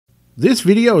This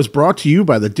video is brought to you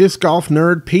by the Disc Golf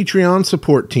Nerd Patreon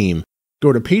support team.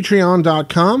 Go to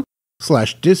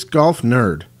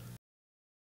patreon.com/discgolfnerd.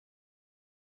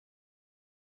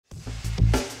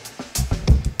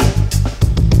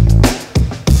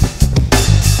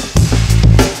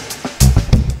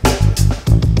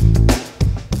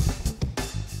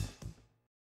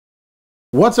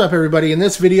 What's up, everybody? In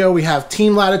this video we have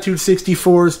Team Latitude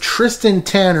 64's Tristan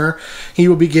Tanner. He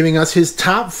will be giving us his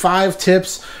top 5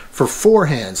 tips for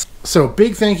forehands. So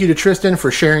big thank you to Tristan for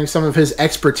sharing some of his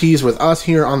expertise with us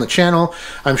here on the channel.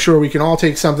 I'm sure we can all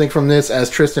take something from this, as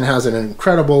Tristan has an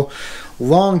incredible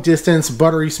long distance,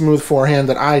 buttery smooth forehand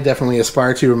that I definitely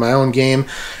aspire to in my own game,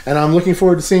 and I'm looking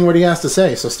forward to seeing what he has to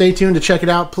say. So stay tuned to check it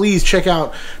out. Please check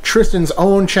out Tristan's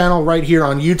own channel right here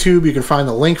on YouTube. You can find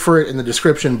the link for it in the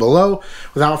description below.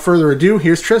 Without further ado,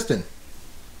 here's Tristan.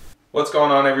 What's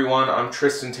going on, everyone? I'm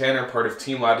Tristan Tanner, part of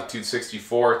Team Latitude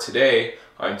 64. Today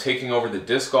I'm taking over the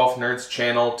Disc Golf Nerds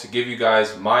channel to give you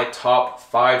guys my top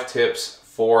 5 tips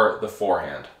for the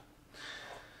forehand.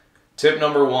 Tip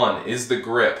number 1 is the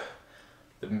grip.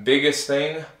 The biggest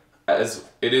thing, as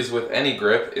it is with any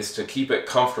grip, is to keep it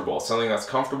comfortable. Something that's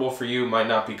comfortable for you might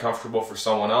not be comfortable for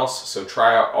someone else, so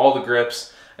try out all the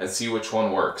grips and see which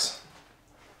one works.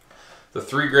 The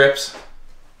 3 grips,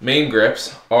 main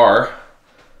grips, are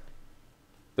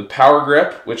the power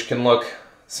grip, which can look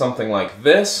something like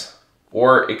this,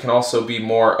 or it can also be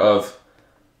more of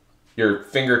your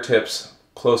fingertips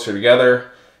closer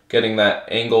together, getting that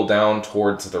angle down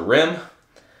towards the rim.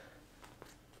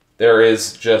 There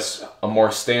is just a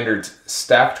more standard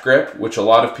stacked grip, which a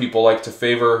lot of people like to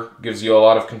favor, gives you a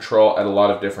lot of control at a lot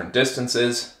of different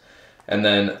distances. And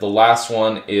then the last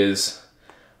one is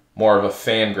more of a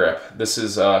fan grip. This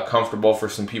is comfortable for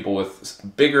some people with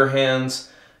bigger hands,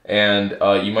 and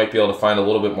you might be able to find a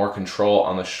little bit more control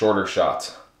on the shorter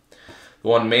shots. The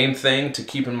one main thing to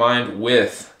keep in mind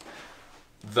with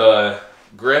the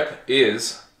grip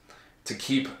is to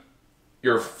keep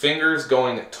your fingers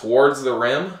going towards the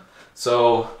rim.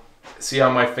 So see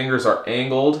how my fingers are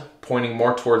angled, pointing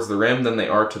more towards the rim than they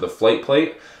are to the flight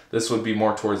plate? This would be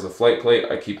more towards the flight plate.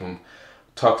 I keep them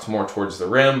tucked more towards the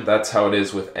rim. That's how it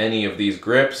is with any of these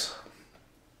grips.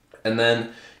 And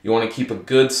then you want to keep a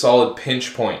good solid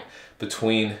pinch point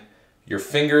between your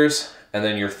fingers and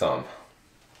then your thumb.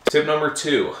 Tip number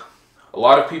 2, a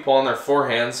lot of people on their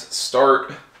forehands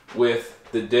start with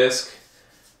the disc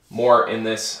more in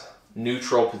this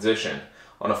neutral position.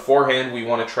 On a forehand, we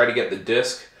want to try to get the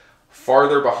disc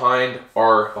farther behind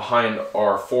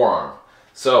our forearm.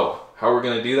 So how we're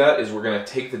going to do that is we're going to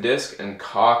take the disc and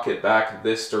cock it back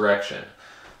this direction.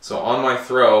 So on my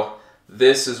throw,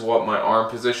 this is what my arm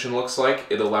position looks like.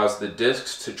 It allows the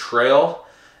discs to trail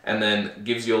and then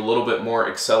gives you a little bit more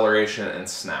acceleration and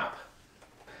snap.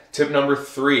 Tip number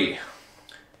 3,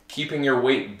 keeping your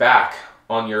weight back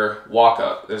on your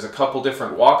walk-up. There's a couple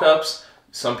different walk-ups.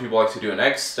 Some people like to do an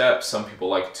X step, some people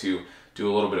like to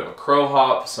do a little bit of a crow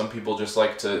hop, some people just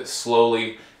like to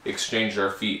slowly exchange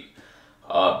their feet.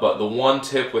 But the one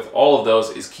tip with all of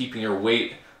those is keeping your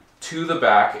weight to the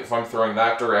back. If I'm throwing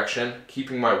that direction,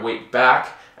 keeping my weight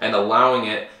back and allowing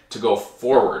it to go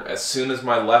forward. As soon as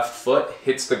my left foot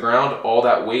hits the ground, all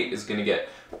that weight is going to get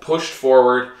pushed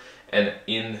forward and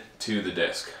into the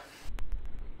disc.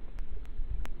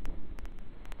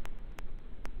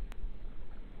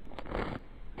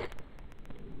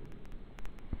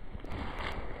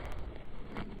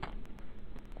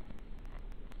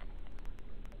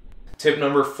 Tip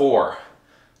number 4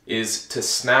 is to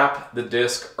snap the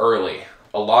disc early.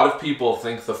 A lot of people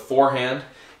think the forehand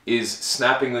is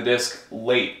snapping the disc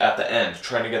late at the end,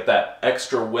 trying to get that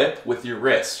extra whip with your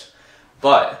wrist.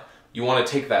 But you want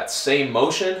to take that same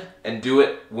motion and do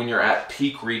it when you're at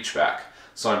peak reach back.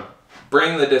 So I'm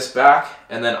bringing the disc back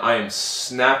and then I am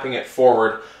snapping it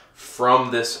forward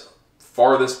from this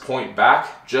farthest point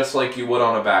back, just like you would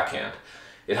on a backhand.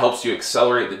 It helps you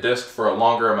accelerate the disc for a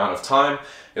longer amount of time.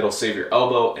 It'll save your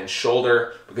elbow and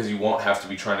shoulder because you won't have to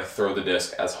be trying to throw the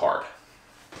disc as hard.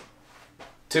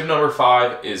 Tip number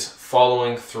 5 is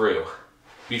following through.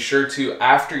 Be sure to,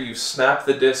 after you snap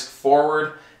the disc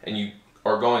forward and you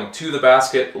are going to the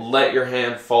basket, let your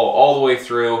hand fall all the way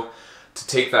through to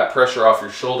take that pressure off your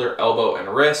shoulder, elbow, and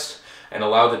wrist and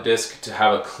allow the disc to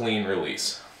have a clean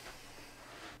release.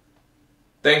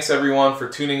 Thanks everyone for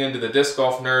tuning into the Disc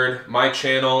Golf Nerd. My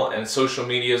channel and social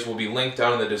medias will be linked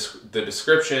down in the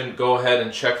description. Go ahead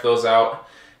and check those out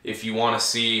if you want to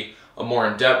see a more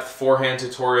in-depth forehand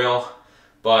tutorial.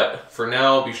 But for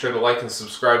now, be sure to like and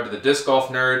subscribe to the Disc Golf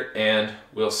Nerd, and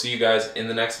we'll see you guys in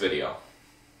the next video.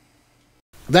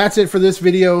 That's it for this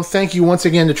video. Thank you once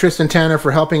again to Tristan Tanner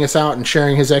for helping us out and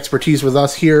sharing his expertise with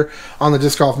us here on the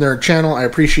Disc Golf Nerd channel. I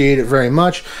appreciate it very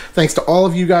much. Thanks to all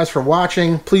of you guys for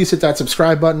watching. Please hit that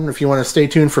subscribe button if you want to stay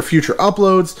tuned for future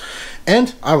uploads.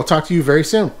 And I will talk to you very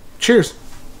soon. Cheers.